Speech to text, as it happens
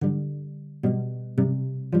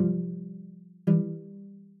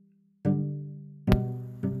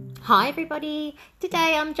Hi everybody.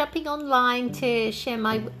 Today I'm jumping online to share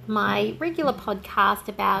my regular podcast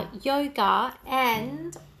about yoga,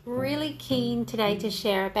 and really keen today to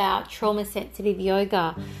share about trauma sensitive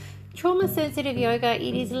yoga. Trauma sensitive yoga,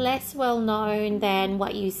 it is less well known than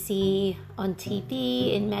what you see on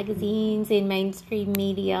TV, in magazines, in mainstream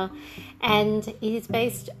media, and it is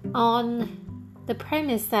based on the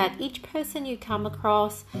premise that each person you come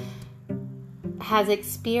across has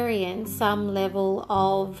experienced some level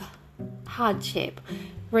of hardship,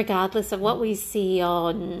 regardless of what we see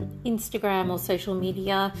on Instagram or social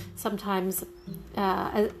media. Sometimes,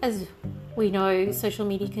 as we know, social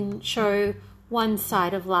media can show one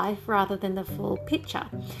side of life rather than the full picture.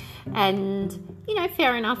 And,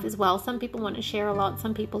 fair enough as well. Some people want to share a lot,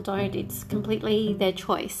 some people don't. It's completely their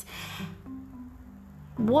choice.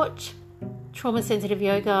 What trauma sensitive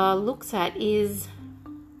yoga looks at is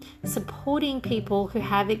supporting people who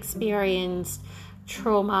have experienced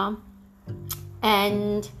trauma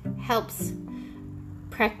and helps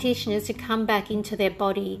practitioners to come back into their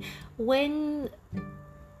body. When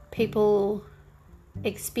people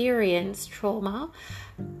experience trauma,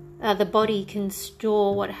 the body can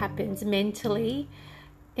store what happens mentally,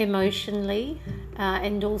 emotionally,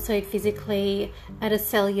 and also physically at a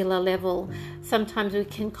cellular level. Sometimes we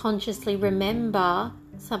can consciously remember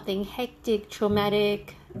something hectic,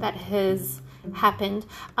 traumatic that has happened.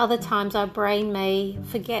 Other times our brain may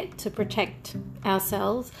forget to protect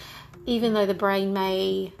ourselves, even though the brain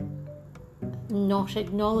may not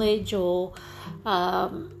acknowledge or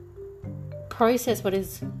process what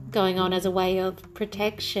is going on as a way of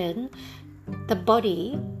protection. The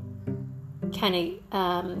body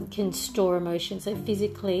can store emotions. So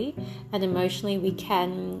physically and emotionally we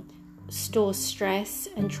can store stress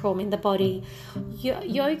and trauma in the body.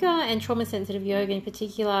 Yoga, and trauma sensitive yoga in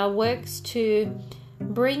particular, works to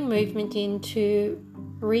bring movement in to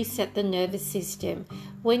reset the nervous system.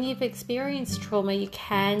 When you've experienced trauma, you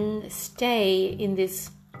can stay in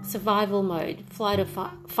this survival mode, flight or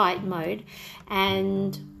fight mode,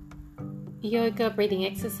 and yoga, breathing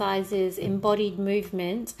exercises, embodied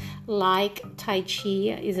movement like Tai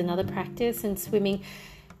Chi is another practice, and swimming.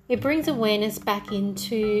 It brings awareness back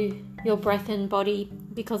into your breath and body,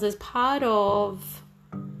 because as part of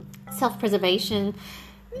self-preservation,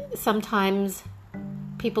 sometimes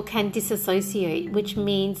people can disassociate, which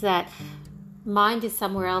means that mind is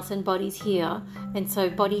somewhere else and body's here. And so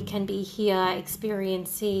body can be here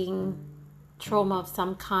experiencing trauma of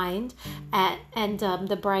some kind, and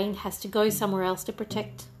the brain has to go somewhere else to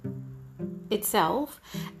protect itself,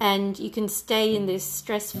 and you can stay in this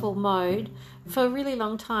stressful mode for a really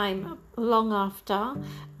long time, long after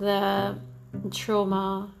the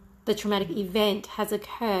traumatic event has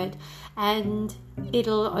occurred, and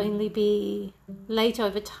it'll only be late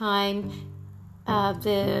over time.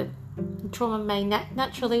 The trauma may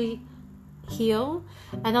naturally heal,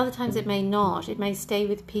 and other times it may not. It may stay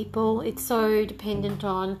with people. It's so dependent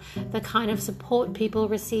on the kind of support people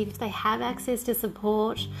receive, if they have access to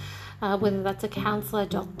support, whether that's a counsellor,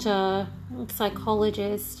 doctor,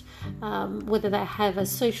 psychologist, whether they have a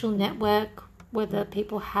social network, whether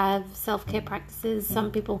people have self-care practices. Some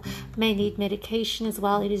people may need medication as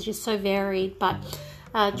well. It is just so varied. But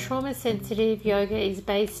trauma-sensitive yoga is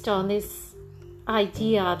based on this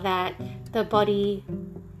idea that the body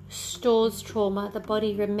stores trauma, the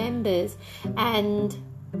body remembers, and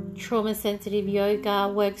trauma-sensitive yoga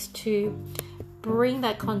works to bring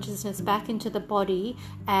that consciousness back into the body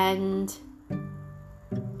and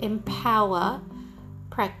empower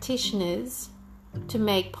practitioners to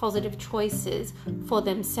make positive choices for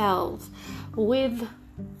themselves. With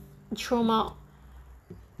trauma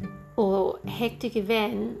or hectic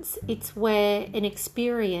events, it's where an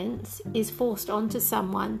experience is forced onto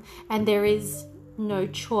someone and there is no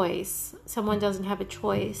choice. Someone doesn't have a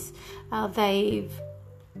choice. They're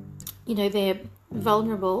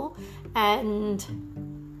vulnerable and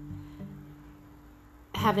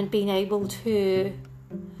haven't been able to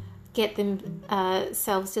get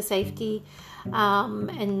themselves to safety,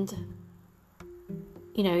 and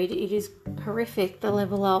it is horrific, the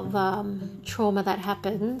level of trauma that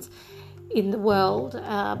happens in the world,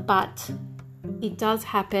 but it does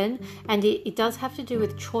happen, and it does have to do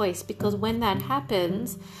with choice, because when that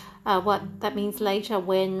happens, what that means later,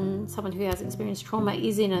 when someone who has experienced trauma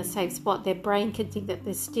is in a safe spot, their brain can think that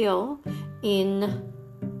they're still in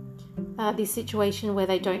this situation where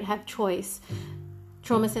they don't have choice.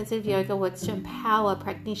 Trauma-sensitive yoga works to empower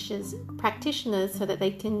practitioners so that they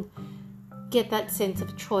can get that sense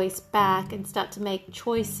of choice back and start to make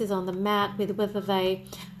choices on the mat, with whether they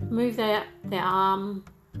move their arm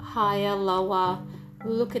higher, lower,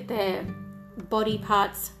 look at their body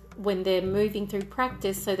parts when they're moving through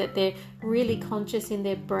practice, so that they're really conscious in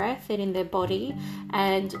their breath and in their body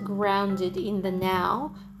and grounded in the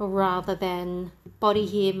now rather than body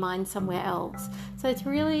here, mind somewhere else. So it's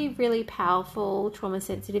really, really powerful trauma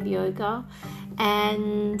sensitive yoga,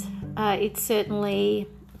 and it certainly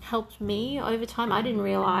helped me over time. I didn't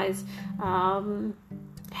realize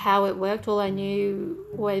how it worked. All I knew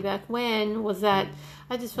way back when was that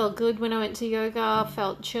I just felt good when I went to yoga,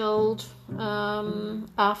 felt chilled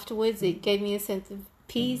afterwards. It gave me a sense of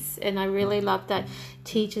peace, and I really loved that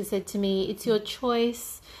teacher said to me, it's your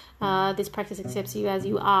choice. This practice accepts you as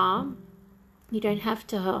you are. You don't have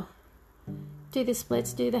to do the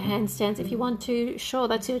splits, do the handstands. If you want to, sure,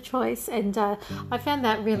 that's your choice. And I found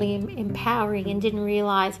that really empowering, and didn't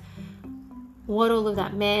realize what all of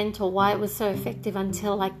that meant or why it was so effective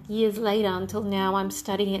until like years later, until now I'm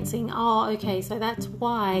studying it and saying, oh, okay, so that's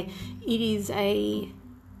why it is a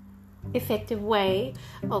effective way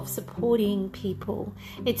of supporting people.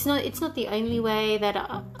 It's not the only way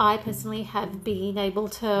that I personally have been able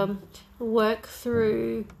to work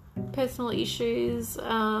through personal issues,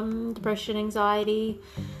 depression, anxiety,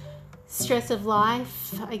 stress of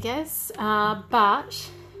life, I guess, but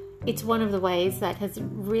it's one of the ways that has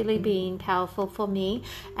really been powerful for me,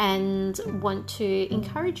 and want to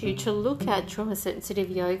encourage you to look at trauma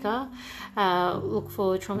sensitive yoga. Look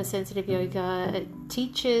for trauma sensitive yoga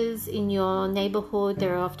teachers in your neighborhood.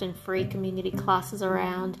 There are often free community classes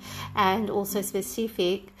around, and also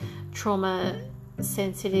specific trauma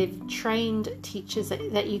sensitive trained teachers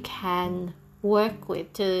that you can work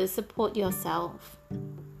with to support yourself,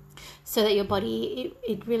 so that your body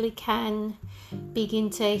it really can begin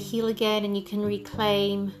to heal again, and you can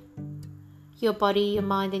reclaim your body, your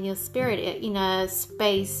mind, and your spirit in a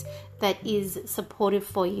space that is supportive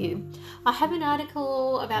for you. I have an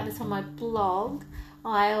article about this on my blog.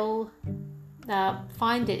 I'll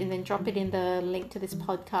find it and then drop it in the link to this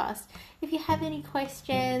podcast. If you have any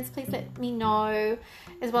questions, please let me know.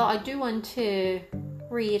 As well, I do want to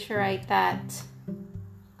reiterate that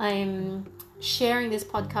I'm sharing this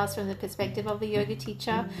podcast from the perspective of a yoga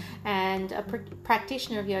teacher and a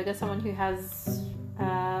practitioner of yoga, someone who has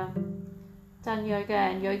done yoga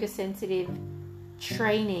and yoga sensitive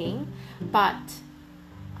training, but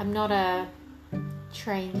I'm not a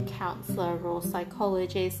trained counselor or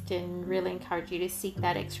psychologist, and really encourage you to seek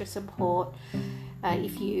that extra support.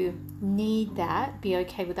 If you need that, be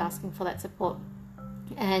okay with asking for that support.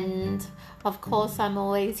 And of course, I'm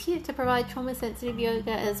always here to provide trauma sensitive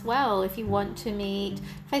yoga as well. If you want to meet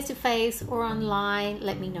face to face or online,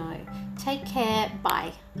 let me know. Take care.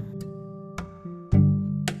 Bye.